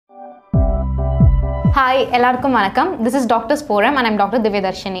Hi, எல்லாருக்கும் வணக்கம். This is Doctor's Forum and I'm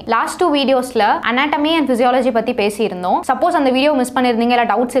Dr.S.Divyadharshini. Last two videosல anatomy and physiology பத்தி பேசியிருந்தோம். Suppose அந்த வீடியோ மிஸ் பண்ணிருந்தீங்க இல்ல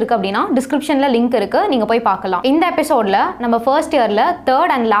டவுட்ஸ் இருக்கு அப்படினா descriptionல லிங்க் இருக்கு, நீங்க போய் பார்க்கலாம். இந்த எபிசோட்ல நம்ம ஃபர்ஸ்ட் இயர்ல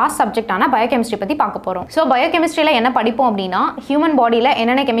third and last சப்ஜெக்டான பயோகெமிஸ்ட்ரி பத்தி பார்க்க போறோம். சோ பயோகெமிஸ்ட்ரியில என்ன படிப்போம் அப்படினா ஹியூமன் பாடியில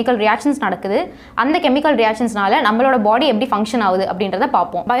என்னென்ன கெமிக்கல் ரியாக்ஷன்ஸ் நடக்குது, அந்த கெமிக்கல் ரியாக்ஷன்ஸ்னால நம்மளோட பாடி எப்படி ஃபங்க்ஷன் ஆகுது அப்படின்றத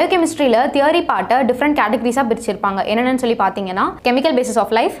பார்ப்போம். பயோகெமிஸ்ட்ரியில தியரி பார்ட்ட டிஃபரண்ட் கேட்டகரிஸா பிரிச்சிருப்பாங்க. என்னென்னு சொல்லி பாத்தீங்கன்னா chemical basis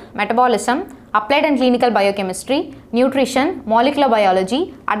of life, metabolism, applied and clinical biochemistry, nutrition, molecular biology,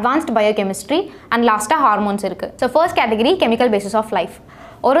 advanced biochemistry and last hormones irukku. So first category chemical basis of life.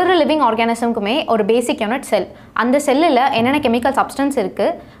 ஒரு லிவிங் ஆர்கானிசம்க்குமே ஒரு பேசிக் யூனிட் செல். அந்த செல்லில் என்னென்ன கெமிக்கல் சப்ஸ்டன்ஸ்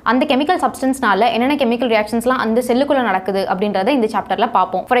இருக்குது, அந்த கெமிக்கல் சப்ஸ்டன்ஸ்னால என்னென்ன chemical ரியாக்ஷன்ஸ்லாம் அந்த செல்லுக்குள்ளே நடக்குது அப்படின்றத இந்த சாப்டரில்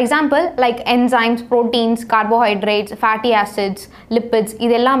பார்ப்போம். For example like enzymes, proteins, carbohydrates, fatty acids, lipids,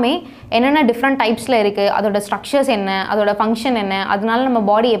 இது எல்லாமே என்னென்ன டிஃப்ரெண்ட் டைப்ஸில் இருக்குது, அதோட ஸ்ட்ரக்சர்ஸ் என்ன, அதோட ஃபங்க்ஷன் என்ன, அதனால நம்ம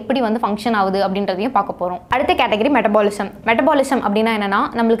பாடி எப்படி வந்து ஃபங்க்ஷன் ஆகுது அப்படின்றதையும் பார்க்க போகிறோம். அடுத்த கேட்டகரி மெட்டபாலிசம். மெட்டபாலிசம் அப்படின்னா என்னென்னா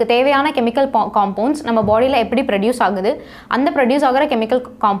நம்மளுக்கு தேவையான கெமிக்கல் காம்பவுண்ட்ஸ் நம்ம பாடியில் எப்படி ப்ரொடியூஸ் ஆகுது, அந்த ப்ரொடியூஸ் ஆகிற கெமிக்கல்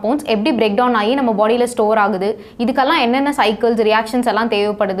காம்பவுண்ட்ஸ் எப்படி பிரேக் டவுன் ஆகி நம்ம பாடியில் ஸ்டோர் ஆகுது, இதுக்கெல்லாம் என்னென்ன சைக்கிள்ஸ் ரியாக்ஷன்ஸ் எல்லாம்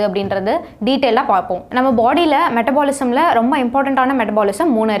தேவைப்படுது அப்படின்றது டீட்டெயிலாக பார்ப்போம். நம்ம பாடியில் மெட்டபாலிசமில் ரொம்ப இம்பார்ட்டண்ட்டான மெட்டபாலிசம்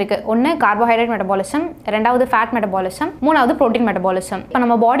 3 இருக்குது. ஒன்று கார்போஹைட்ரேட் மெட்டபாலிசம், ரெண்டாவது ஃபேட் மெட்டபாலிசம், மூணாவது ப்ரோட்டீன் மெட்டபாலிசம். இப்போ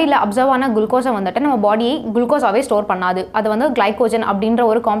நம்ம பாடியில் அப்சர்வ் ஆன குளுக்கோஸை வந்துட்டு நம்ம பாடியை குளுக்கோஸாவே ஸ்டோர் பண்ணாது, அது வந்து கிளைகோஜன் அப்படின்ற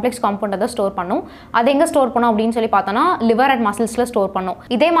ஒரு காம்ப்ளெக்ஸ் காம்பவுண்டை தான் ஸ்டோர் பண்ணும். அது எங்கே ஸ்டோர் பண்ணும் அப்படின்னு சொல்லி பார்த்தோன்னா லிவர் அண்ட் மசில்ஸில் ஸ்டோர் பண்ணும்.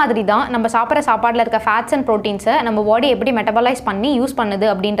 இதே மாதிரி தான் நம்ம சாப்பிட்ற சாப்பாட்டில் இருக்க ஃபேட்ஸ் அண்ட் ப்ரோட்டீன்ஸை நம்ம பாடி எப்படி மெட்டபலைஸ் பண்ணி யூஸ் பண்ணுது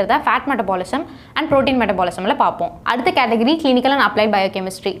அப்படின்றத ஃபேட் மெட்டபாலிசம் அண்ட் ப்ரோட்டீன் மெட்டபாலிசம்ல பார்ப்போம். அடுத்த category clinical and applied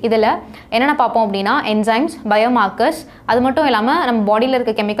biochemistry. இதில் என்னென்ன பார்ப்போம் அப்படின்னா என்சைம்ஸ், பயோமார்க்கர்ஸ், அது மட்டும் இல்லாமல் நம்ம பாடியில்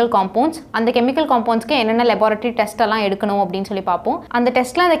இருக்க கெமிக்கல் காம்பவுண்ட்ஸ், அந்த கெமிக்கல் காம்பவுண்ட்ஸ்க்கு என்னென்ன லெபார்ட்டரி டெஸ்ட் எல்லாம் எடுக்கணும் அப்படின்னு சொல்லி பார்ப்போம். அந்த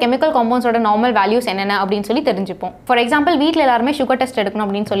டெஸ்ட்டில் அந்த கெமிக்கல் காம்பவுண்ட்ஸோட நார்மல் வேல்யூஸ் என்னென்ன அப்படின்னு சொல்லி தெரிஞ்சுப்போம். ஃபார் எக்ஸாம்பிள் வீட்டில் எல்லாருமே சுகர் டெஸ்ட் எடுக்கணும்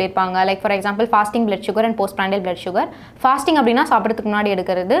அப்படின்னு சொல்லியிருப்பாங்க. Like for example fasting blood sugar and post prandial blood sugar. Fasting அப்படின்னா சாப்பிட்றதுக்கு முன்னாடி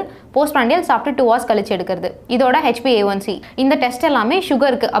எடுக்கிறது, போஸ்ட் பிராண்டியல் சாப்பிட்டு 2 hours கழிச்சு எடுக்கிறது. இதோட HbA1c இந்த டெஸ்ட் எல்லாமே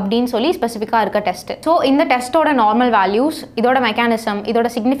சுகருக்கு அப்படின்னு சொல்லி ஸ்பெசிஃபிக்காக இருக்க டெஸ்ட். ஸோ இந்த டெஸ்ட்டோட நார்மல் வேல்யூஸ், இதோட மெக்கானிசம், இதோட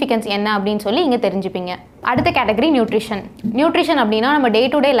சிக்னிஃபிகன்ஸ் என்ன அப்படின்னு சொல்லி இங்கே தெரிஞ்சுப்பீங்க. அடுத்த கேட்டகரி நியூட்ரிஷன். நியூட்ரிஷன் அப்படின்னா நம்ம டே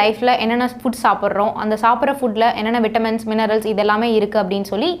டு டே லைஃப்பில் என்னென்ன ஃபுட் சாப்பிட்றோம், அந்த சாப்பிட்ற ஃபுட்டில் என்னென்ன விட்டமின்ஸ், மினரல்ஸ் இதெல்லாமே இருக்குது அப்படின்னு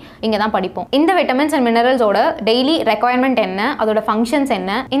சொல்லி இங்கே தான் படிப்போம். இந்த விட்டமின்ஸ் அண்ட் மினரல்ஸோட டெய்லி ரெக்குயர்மெண்ட் என்ன, அதோட ஃபங்க்ஷன்ஸ்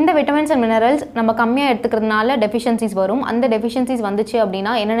என்ன, இந்த விட்டமின்ஸ் அண்ட் மினரல்ஸ் நம்ம கம்மியாக எடுத்துக்கிறதுனால டெஃபிஷியன்சிஸ் வரும், அந்த டெஃபிஷியன்சிஸ் வந்துச்சு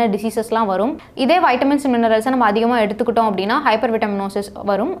அப்படின்னா என்னென்ன டிசீசஸ்லாம் வரும், இதே வைட்டமின்ஸ் அண்ட் மினரல்ஸை நம்ம அதிகமாக எடுத்துக்கிட்டோம் அப்படின்னா ஹைப்பர் விட்டமினோசிஸ்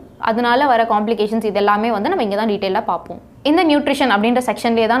வரும், அதனால வர காம்ப்ளிகேஷன்ஸ் இதெல்லாமே வந்து நம்ம இங்கே தான் டீட்டெயிலாக பார்ப்போம். இந்த நியூட்ரிஷன் அப்படின்ற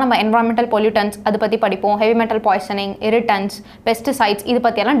செக்ஷன்லேயே தான் நம்ம என்வரான்மெண்டல் பொல்யூட்டன்ஸ் அது பற்றி படிப்போம், heavy metal poisoning, irritants, pesticides இது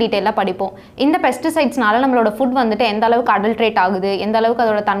பற்றியெல்லாம் டீட்டெயிலாக படிப்போம். இந்த பெஸ்டிசைட்ஸ்னால நம்மளோட ஃபுட் வந்துட்டு எந்த அளவுக்கு அடல்ட்ரேட் ஆகுது, எந்த அளவுக்கு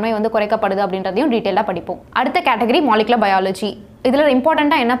அதோட தன்மை வந்து குறைக்கப்படுது அப்படின்றதையும் டீட்டெயிலாக படிப்போம். அடுத்த கேட்டகரி மாலிகுலர் பயாலஜி. இதில்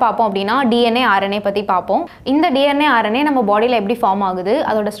இம்பார்ட்டண்ட்டாக என்ன பார்ப்போம் அப்படின்னா DNA, RNA பற்றி பார்ப்போம். இந்த DNA, RNA நம்ம பாடியில் எப்படி ஃபார்ம் ஆகுது,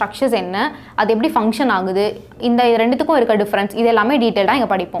 அதோட ஸ்ட்ரக்சர்ஸ் என்ன, அது எப்படி ஃபங்க்ஷன் ஆகுது, இந்த ரெண்டுத்துக்கும் இருக்க டிஃப்ரென்ஸ் இது எல்லாமே டீட்டெயிலாக இங்கே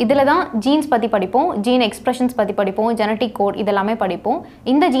படிப்போம். இதில் தான் ஜீன்ஸ் பற்றி படிப்போம், ஜீன் எக்ஸ்பிரஷன்ஸ் பற்றி படிப்போம், ஜெனட்டிக் கோட் இதெல்லாமே படிப்போம்.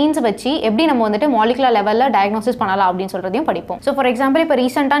 இந்த ஜீன்ஸை வச்சு எப்படி நம்ம வந்துட்டு மாலிகுலர் லெவலில் டயக்னோசிஸ் பண்ணலாம் அப்படின்னு சொல்கிறதையும் படிப்போம். ஸோ ஃபார் எக்ஸாம்பிள் இப்போ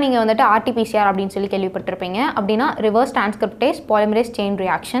ரீசெண்டாக நீங்கள் வந்துட்டு RT-PCR அப்படின்னு சொல்லி கேள்விப்பட்டிருப்பீங்க. அப்படின்னா reverse transcriptase polymerase chain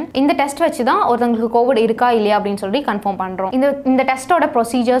reaction. இந்த டெஸ்ட் வச்சு தான் ஒருத்தங்களுக்கு கோவிட் இருக்கா இல்லையா அப்படின்னு சொல்லி கன்ஃபார்ம் பண்ணுறோம். இந்த டெஸ்ட்டோட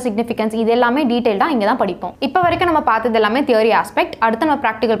ப்ரொசீஜர், சிக்னிஃபிகன்ஸ் இது எல்லாமே டீட்டெயில்டாக இங்கே தான் படிப்போம். இப்போ வரைக்கும் நம்ம பார்த்தது எல்லாமே தியரி ஆஸ்பெக்ட். அடுத்து நம்ம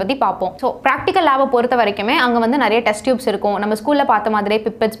ப்ராக்டிகல் பற்றி பார்ப்போம். ஸோ ப்ராக்டிக்கல் லேபை பொறுத்த வரைக்குமே அங்கே வந்து நிறைய டெஸ்ட் டியூப்ஸ் இருக்கும், நம்ம ஸ்கூலில் பார்த்த மாதிரி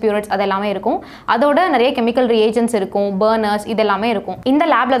பிப்பெட்ஸ், பியூரெட்ஸ் அது எல்லாமே இருக்கும். அதோட நிறைய கெமிக்கல் ரியேஜன்ஸ் இருக்கும், பர்னர்ஸ் இது எல்லாமே இருக்கும். இந்த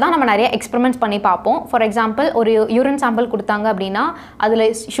லேபில் தான் நம்ம நிறைய எக்ஸ்பெரிமெண்ட்ஸ் பண்ணி பார்ப்போம். ஃபார் எக்ஸாம்பிள் ஒரு யூரின் சாம்பிள் கொடுத்தாங்க அப்படின்னா அதில்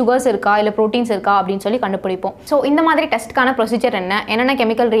சுகர்ஸ் இருக்கா இல்லை ப்ரோட்டீன்ஸ் இருக்கா அப்படின்னு சொல்லி கண்டுபிடிப்போம். ஸோ இந்த மாதிரி டெஸ்ட்டுக்கான ப்ரொசீஜர் என்ன, என்னென்ன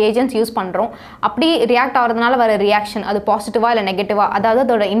கெமிக்கல் ரியேஜன்ஸ் யூஸ் பண்ணுறோம், அப்படி ரியாக்ட் ஆகிறதுனால வர ரியாக்ஷன் அது பாசிட்டிவா இல்லை நெகட்டிவா, அதாவது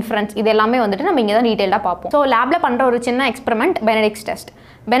அதோட இன்ஃபரன்ஸ் இது எல்லாமே வந்துட்டு நம்ம இங்கே தான் டீட்டெயிலாக பார்ப்போம். ஸோ லேபில் பண்ணுற ஒரு சின்ன experiment Benedict's test.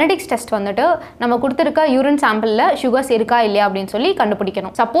 Benedict's test வந்துட்டு நம்ம கொடுத்துருக்க யூரின் சாம்பிளில் சுகர்ஸ் இருக்கா இல்லையா அப்படின்னு சொல்லி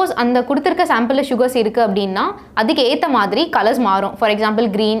கண்டுபிடிக்கணும். சப்போஸ் அந்த கொடுத்துருக்க சாம்பிளில் சுகர்ஸ் இருக்குது அப்படின்னா அதுக்கு ஏற்ற மாதிரி கலர்ஸ் மாறும். For example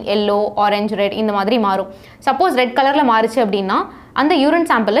green, yellow, orange, red இந்த மாதிரி மாறும். சப்போஸ் ரெட் கலரில் மாறுச்சு அப்படின்னா அந்த யூரின்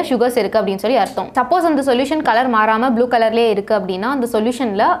சாம்பிளில் சுகர்ஸ் இருக்குது அப்படின்னு சொல்லி அர்த்தம். சப்போஸ் அந்த சொல்யூஷன் கலர் மாறாமல் ப்ளூ கலர்லேயே இருக்குது அப்படின்னா அந்த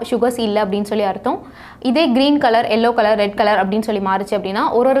சொல்யூஷனில் சுகர்ஸ் இல்லை அப்படின்னு சொல்லி அர்த்தம். இதே green colour, yellow colour, red colour அப்படின்னு சொல்லி மாறுச்சு அப்படின்னா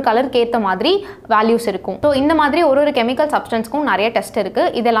ஒரு கலருக்கு ஏற்ற மாதிரி வேல்யூஸ் இருக்கும். ஸோ இந்த மாதிரி ஒரு கெமிக்கல் சப்ஸ்டன்ஸ்க்கும் நிறைய டெஸ்ட்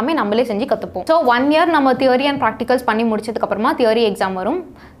இருக்குது. இதெல்லாமே நம்மளே செஞ்சு கற்றுப்போம். ஸோ 1 year நம்ம தியரி அண்ட் ப்ராக்டிகல்ஸ் பண்ணி முடிச்சதுக்கப்புறமா தியரி எக்ஸாம் வரும்.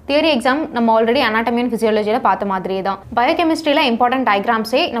 தியரி எக்ஸாம் நம்ம ஆல்ரெடி அனாட்டமி அண்ட் ஃபிசியாலஜியில் பார்த்த மாதிரியே தான். பயோகெமிஸ்ட்ரியில் இம்பார்ட்டன்ட்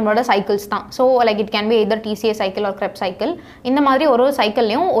டயக்ராம்ஸே நம்மளோட சைக்கிள்ஸ் தான். So like it can be either TCA cycle R Krebs cycle. இந்த மாதிரி ஒரு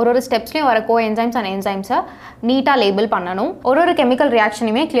சைக்கிள்லையும் ஒரு ஸ்டெப்ஸ்லையும் வர கோ என்சைம்ஸ் அண்ட் என்சைம்ஸை நீட்டாக லேபிள் பண்ணணும். ஒரு கெமிக்கல்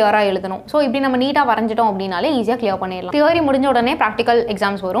ரியாக்ஷனுமே கிளியராக எழுதணும். ஸோ இப்படி நம்ம நீட்டாக வரைஞ்சிட்டோம் அப்படின்னாலே ஈஸியாக கிளியர் பண்ணிடலாம். தியரி முடிஞ்ச உடனே ப்ராக்டிக்கல்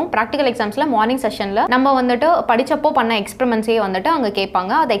எக்ஸாம்ஸ் வரும். ப்ராக்டிக்கல் எக்ஸாம்ஸில் மார்னிங் செஷனில் நம்ம வந்துட்டு படிச்சப்போ பண்ண எக்ஸ்பெரிமெண்ட்ஸே வந்துட்டு அங்கே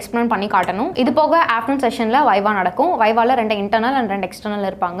கேட்பாங்க. அதை எக்ஸ்பெரிமெண்ட் பண்ணி காட்டணும். இது போக ஆஃப்டர்நூன் செஷனில் வைவா நடக்கும். வைவாவில் 2 இன்டர்னல் அண்ட் 2 எக்ஸ்டர்னல்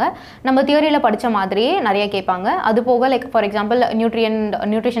இருப்பாங்க. நம்ம தியரியில் படித்த மாதிரியே நிறைய கேட்பாங்க. அது போக like for example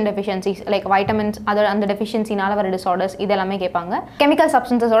nutrition deficiencies like vitamins அந்த டெஃபிஷியன்சினால வர டிசார்டர்ஸ் இதெல்லாமே கேட்பாங்க. கெமிக்கல்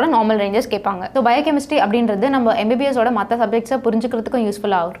சப்ஸ்டன்சஸோட நார்மல் ரேஞ்சஸ் கேட்பாங்க. ஸோ பயோகெமிஸ்ட்ரி அப்படின்றது நம்ம MBBS-ஓட மற்ற சப்ஜெக்ட்ஸை புரிஞ்சுக்கிறதுக்கும்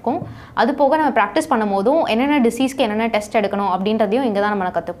யூஸ்ஃபுல்லாக இருக்கும். அது போக நம்ம ப்ராக்டிஸ் பண்ணும்போதும் என்னென்ன டிசீஸ்க்கு என்னென்ன டெஸ்ட் எடுக்கணும் அப்படின்றதையும் இங்கே தான்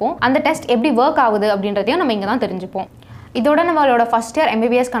நம்ம கற்றுப்போம். அந்த டெஸ்ட் எப்படி ஒர்க் ஆகுது அப்படின்றதையும் நம்ம இங்கே தான் தெரிஞ்சுப்போம். இதோட நம்மளோட ஃபர்ஸ்ட் இயர்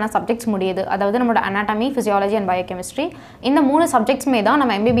MBBS-க்கான சப்ஜெக்ட்ஸ் முடியுது. அதாவது நம்மளோட அனாட்டமி, ஃபிசியாலஜி அண்ட் பயோகெமிஸ்ட்ரி. இந்த 3 சப்ஜெக்ட்ஸுமே தான்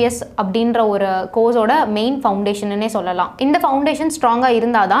நம்ம MBBS அப்படின்ற ஒரு கோர்ஸோட மெயின் ஃபவுண்டேஷன்னே சொல்லலாம். இந்த ஃபவுண்டேஷன் ஸ்ட்ராங்காக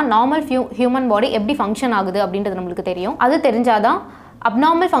இருந்தால் தான் நார்மல் ஹியூமன் பாடி எப்படி ஃபங்க்ஷன் ஆகுது அப்படின்றது நம்மளுக்கு தெரியும். அது தெரிஞ்சாதான்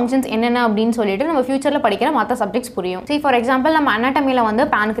அப்நார்மல் ஃபங்க்ஷன்ஸ் என்னென்ன அப்படின்னு சொல்லிட்டு நம்ம ஃபியூச்சரில் படிக்கிற மற்ற சப்ஜெக்ட்ஸ் புரியும். ஃபார் எக்ஸாம்பிள் நம்ம அனாட்டமியில் வந்து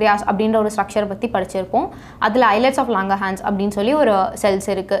பான்க்ரியாஸ் அப்படின்ற ஒரு ஸ்ட்ரக்சரை பற்றி படிச்சிருப்போம். அதில் ஐலட்ஸ் ஆஃப் லாங்கர்ஹான்ஸ் அப்படின்னு சொல்லி ஒரு செல்ஸ்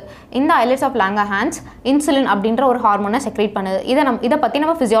இருக்குது. இந்த ஐலட்ஸ் ஆஃப் லாங்கர்ஹான்ஸ் இன்சுலின் அப்படின்ற ஒரு ஹார்மோனை செக்ரேட் பண்ணுது. இதை பற்றி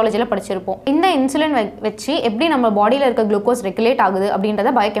நம்ம ஃபிசியாலஜியில் படிச்சிருப்போம். இந்த இன்சுலின் வச்சு எப்படி நம்ம பாடியில் இருக்க குளுக்கோஸ் ரெகுலேட் ஆகுது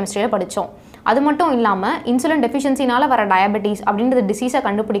அப்படின்றத பயோகெமிஸ்ட்ரியில் படித்தோம். அது மட்டும் இல்லாமல் இன்சுலின் டெஃபிஷியன்சினால் வர டயபெட்டிஸ் அப்படின்றது டிசீஸை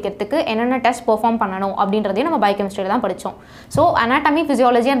கண்டுபிடிக்கிறதுக்கு என்னென்ன டெஸ்ட் பெர்ஃபார்ம் பண்ணணும் அப்படின்றதையும் நம்ம பயோகெமிஸ்ட்ரியில் தான் படித்தோம். So anatomy,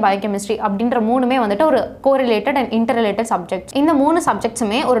 physiology and biochemistry அப்படின்ற 3மே வந்துட்டு ஒரு கோரிலேட்டட் அண்ட் இன்டர்ரிலேட்டட் சப்ஜெக்ட்ஸ். இந்த 3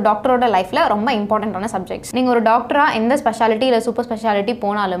 சப்ஜெக்ட்ஸுமே ஒரு டாக்டரோட லைஃப்பில் ரொம்ப இம்பார்ட்டன்டான சப்ஜெக்ட்ஸ். நீங்கள் ஒரு டாக்டராக எந்த ஸ்பெஷாலிட்டி இல்லை சூப்பர் ஸ்பெஷாலிட்டி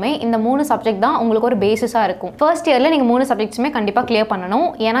போனாலுமே இந்த 3 சப்ஜெக்ட் தான் உங்களுக்கு ஒரு பேசிஸாக இருக்கும். ஃபர்ஸ்ட் இயரில் நீங்கள் 3 சப்ஜெக்ட்ஸுமே கண்டிப்பாக கிளியர் பண்ணணும்.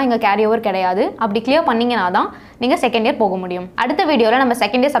 ஏன்னா இங்கே கேரி ஓவர் கிடையாது. அப்படி கிளியர் பண்ணிங்கன்னா தான் நீங்கள் செகண்ட் இயர் போக முடியும். அடுத்த வீடியோவில் நம்ம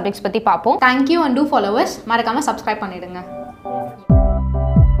செகண்ட் இயர் சப்ஜெக்ட்ஸ் பற்றி பார்ப்போம். Thank you and two followers. மறக்காமல் சப்ஸ்கிரைப் பண்ணிடுங்க.